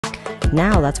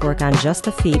Now let's work on just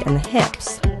the feet and the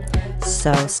hips.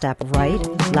 So step right,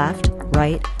 left,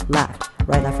 right, left.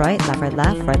 Right, left, right, left, right,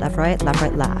 left, right, left, right, left,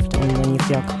 right, left. And when you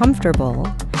feel comfortable,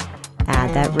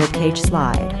 add that rib cage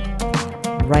slide.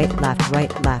 Right, left,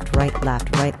 right, left, right,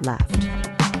 left, right, left.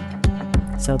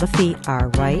 So the feet are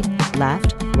right,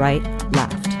 left,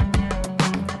 left.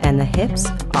 And the hips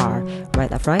are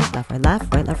right, left, right, left, right,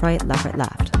 left, right, left, right, left, right,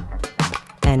 left.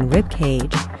 And rib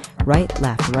cage, right,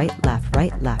 left, right, left,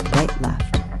 right, left, right,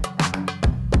 left.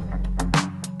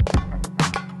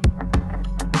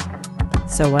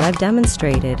 So what I've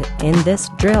demonstrated in this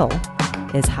drill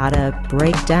is how to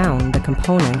break down the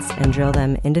components and drill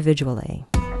them individually.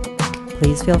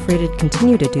 Please feel free to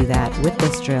continue to do that with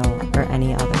this drill or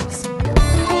any others.